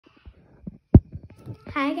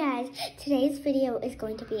Hi guys, today's video is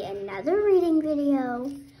going to be another reading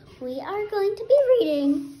video. We are going to be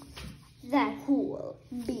reading The Cool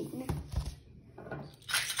Bean.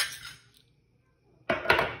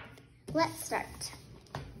 Let's start.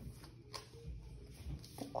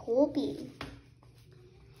 The Cool Bean.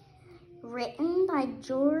 Written by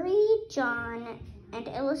Jory John and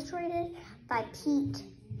illustrated by Pete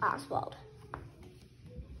Oswald.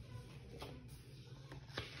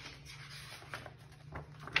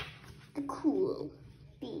 The Cool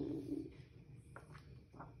Bean.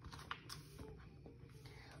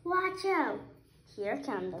 Watch out! Here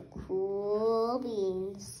come the cool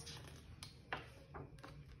beans.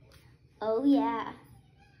 Oh yeah,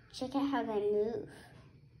 check out how they move.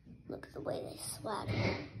 Look at the way they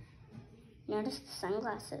swagger. Notice the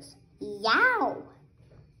sunglasses. Yow!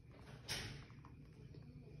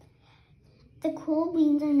 The cool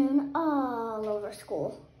beans are known all over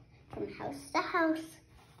school, from house to house,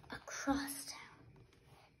 across town,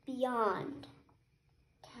 beyond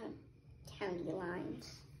county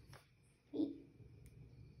lines.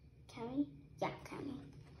 County? Yeah, county.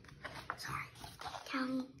 Sorry,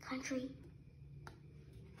 county, country.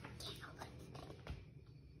 Can't help it.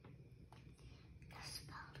 The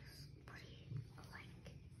spell is pretty alike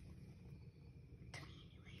to me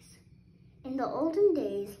anyways. In the olden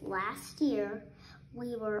days, last year,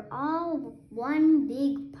 we were all one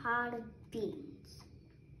big pot of beans.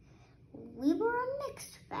 We were a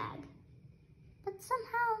mixed bag, but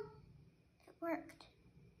somehow it worked.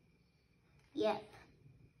 Yep,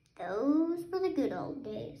 those were the good old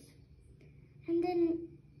days. And then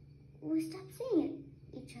we stopped seeing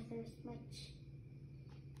each other as much.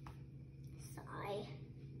 Sigh.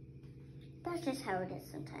 That's just how it is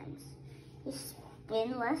sometimes. You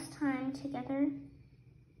spend less time together,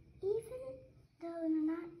 even though you're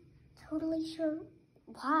not totally sure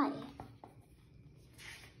why.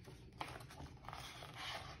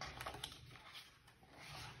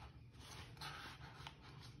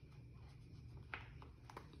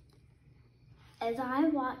 As I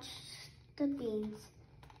watched as the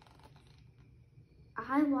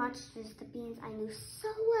beans I knew so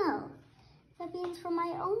well, the beans from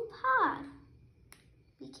my own pod,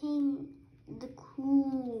 became the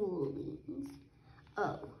cool beans.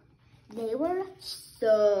 Oh, they were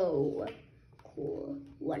so cool.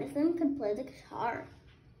 One of them could play the guitar.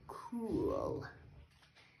 Cool.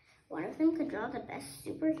 One of them could draw the best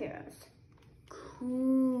superheroes.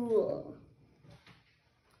 Cool.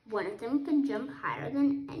 One of them could jump higher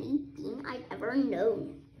than any bean I'd ever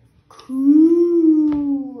known.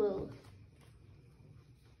 Cool.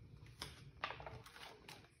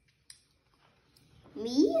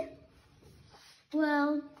 Me?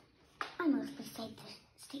 Well, I mostly stayed the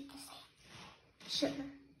same. Sure,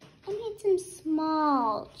 I made some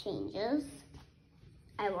small changes.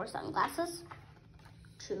 I wore sunglasses.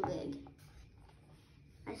 Too big.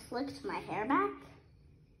 I slicked my hair back.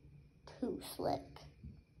 Too slick.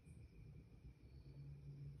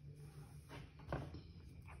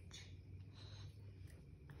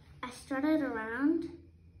 I strutted around.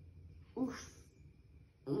 Oof.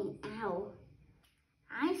 Ow.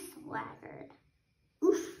 I swaggered.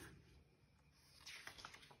 Oof.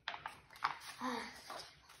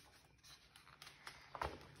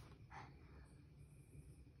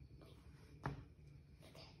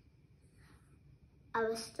 I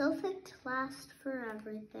was still fit to last for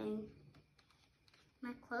everything.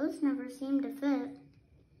 My clothes never seemed to fit.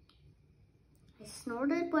 I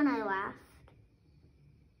snorted when I laughed.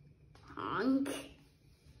 Honk.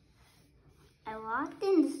 I walked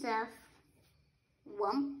into stuff.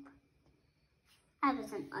 Whump. I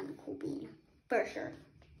was an uncool bean, for sure.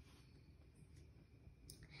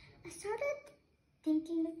 I started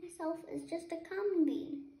thinking of myself as just a common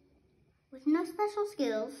bean with no special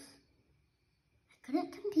skills. I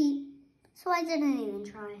couldn't compete, so I didn't even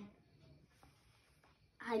try.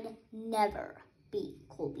 I'd never be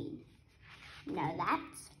cool bean. Now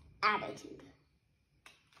that's attitude.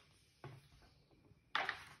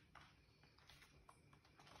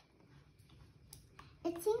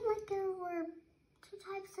 It seemed like there were two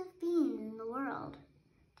types of beans in the world.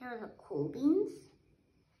 There were the cool beans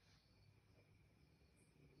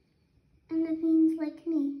and the beans like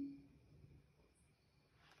me.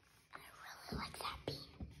 I really like that bean.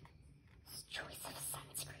 It's choice of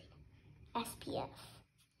sunscreen. SPF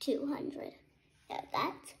 200. Now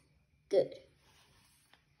that's good.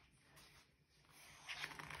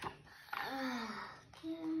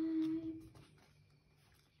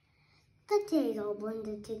 The days all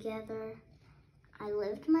blended together. I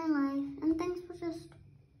lived my life and things were just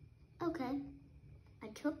okay. I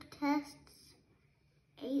took tests,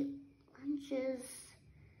 ate lunches,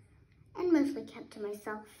 and mostly kept to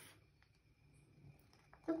myself.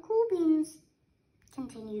 The cool beans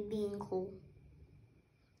continued being cool.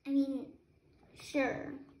 I mean,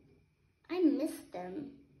 sure, I missed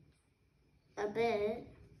them a bit,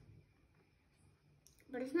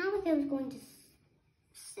 but it's not like I was going to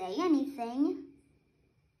say anything.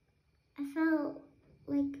 I felt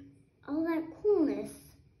like all that coolness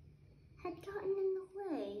had gotten in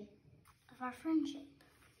the way of our friendship.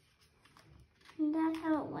 And that's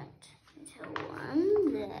how it went. Until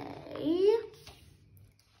one day,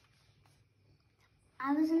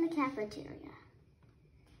 I was in the cafeteria.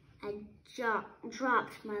 I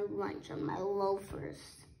dropped my lunch on my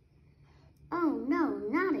loafers. Oh no,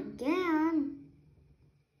 not again.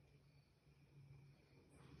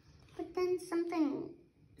 But then something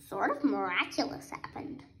sort of miraculous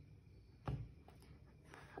happened.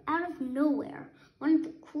 Out of nowhere, one of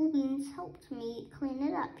the cool beans helped me clean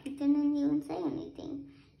it up. He didn't even say anything.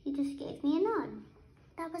 He just gave me a nod.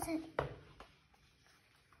 That was it.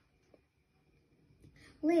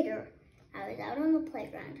 Later, I was out on the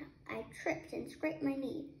playground. I tripped and scraped my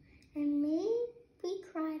knee. And maybe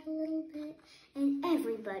cried a little bit, and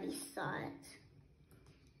everybody saw it.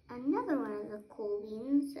 Another one of the cool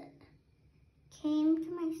beans came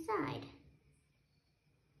to my side.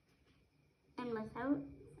 And without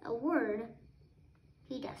a word,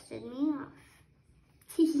 he dusted me off.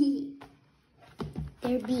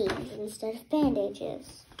 They're beans instead of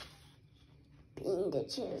bandages.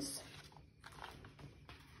 Bandages.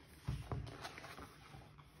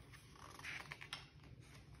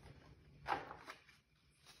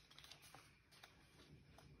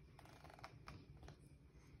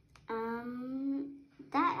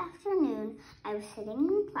 That afternoon, I was sitting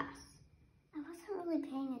in class. I wasn't really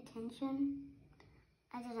paying attention.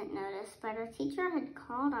 I didn't notice, but our teacher had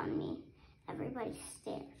called on me. Everybody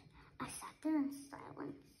stared. I sat there in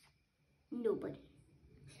silence. Nobody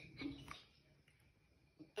said anything.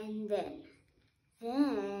 And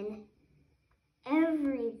then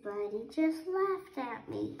everybody just laughed at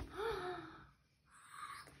me.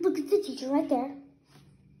 Look at the teacher right there.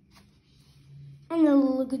 And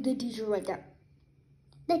look at the teacher right there.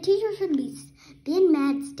 The teacher should be being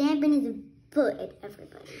mad, stamping his foot at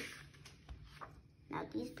everybody. Now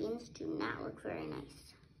these beans do not look very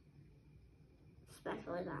nice.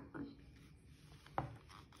 Especially that one.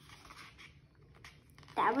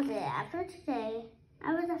 That was it. After today,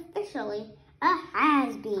 I was officially a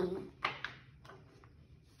has-been.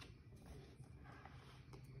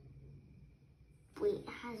 Wait,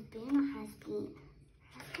 has-been or has-been?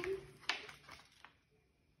 Has-been?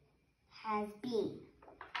 Has-been.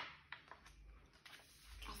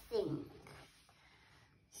 I think.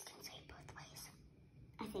 You can say it both ways.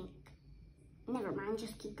 I think. Never mind,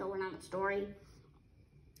 just keep going on the story.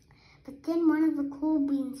 But then one of the cool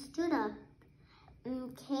beans stood up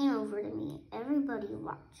and came over to me. Everybody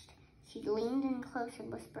watched. She leaned in close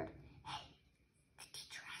and whispered, "Hey, the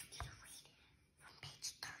teacher asked you to read from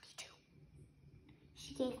page 32.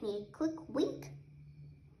 She gave me a quick wink.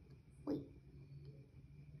 Wait.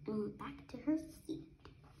 And went back to her seat.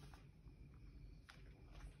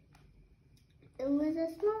 It was a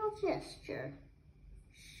small gesture,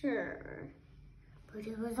 sure, but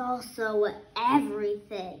it was also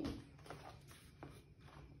everything.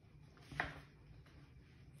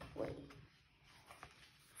 Wait.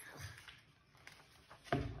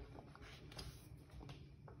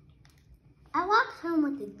 I walked home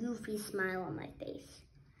with a goofy smile on my face.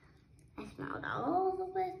 I smiled all the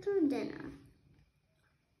way through dinner.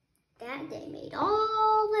 That day made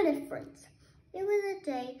all the difference. It was a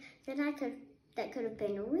day that could have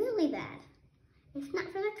been really bad, if not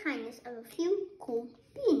for the kindness of a few cool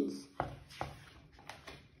beans.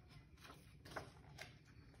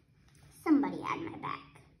 Somebody had my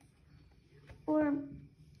back. Or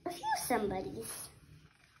a few somebodies.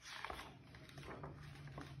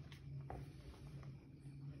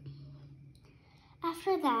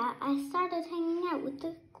 After that, I started hanging out with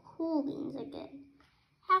the cool beans again.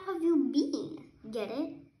 How have you been? Get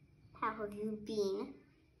it? How have you been?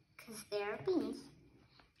 Because they're beans.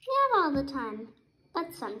 Not all the time,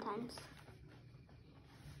 but sometimes.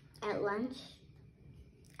 At lunch,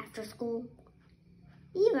 after school,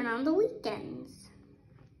 even on the weekends.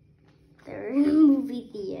 They're in a movie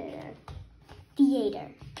theater.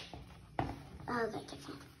 Oh, they get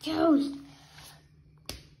some juice.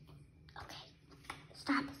 Okay,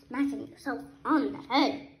 stop smacking yourself on the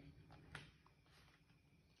head.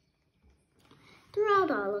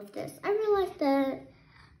 Throughout all of this, I realized that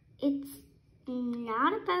it's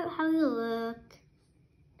not about how you look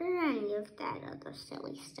or any of that other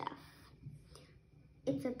silly stuff.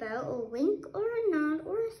 It's about a wink or a nod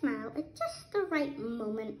or a smile at just the right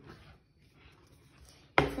moment.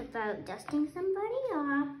 It's about dusting somebody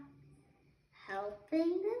off, helping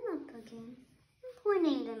them up again, and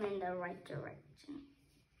pointing them in the right direction.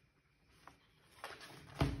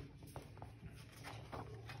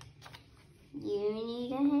 You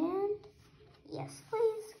need a hand? Yes,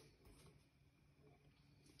 please.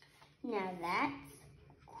 Now that's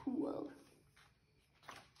cool.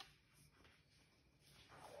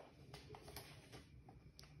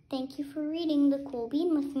 Thank you for reading The Cool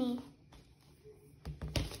Bean with me.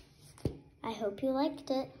 I hope you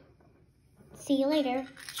liked it. See you later.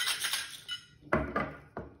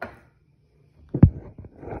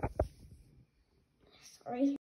 Sorry.